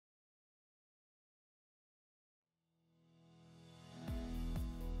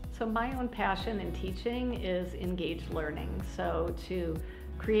So my own passion in teaching is engaged learning. So to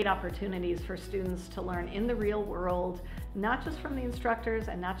create opportunities for students to learn in the real world, not just from the instructors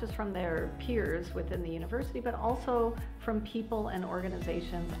and not just from their peers within the university, but also from people and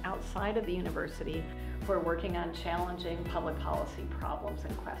organizations outside of the university who are working on challenging public policy problems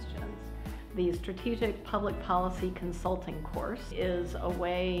and questions. The Strategic Public Policy Consulting course is a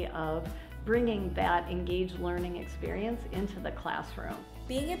way of bringing that engaged learning experience into the classroom.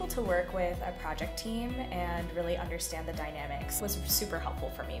 Being able to work with a project team and really understand the dynamics was super helpful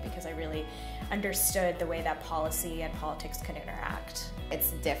for me because I really understood the way that policy and politics can interact.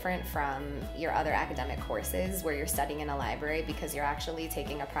 It's different from your other academic courses where you're studying in a library because you're actually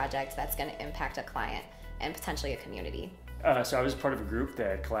taking a project that's going to impact a client and potentially a community. So I was part of a group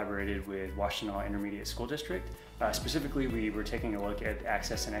that collaborated with Washtenaw Intermediate School District. Specifically, we were taking a look at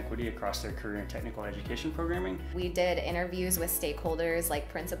access and equity across their career and technical education programming. We did interviews with stakeholders like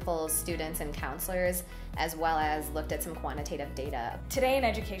principals, students, and counselors, as well as looked at some quantitative data. Today in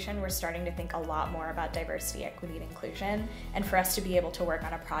education, we're starting to think a lot more about diversity, equity, and inclusion, and for us to be able to work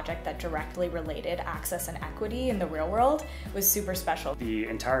on a project that directly related access and equity in the real world was super special. The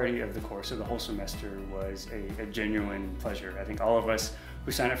entirety of the course, of the whole semester, was a genuine pleasure. I think all of us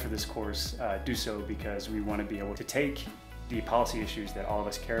who sign up for this course do so because we want to be able to take the policy issues that all of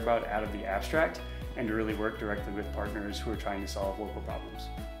us care about out of the abstract and to really work directly with partners who are trying to solve local problems.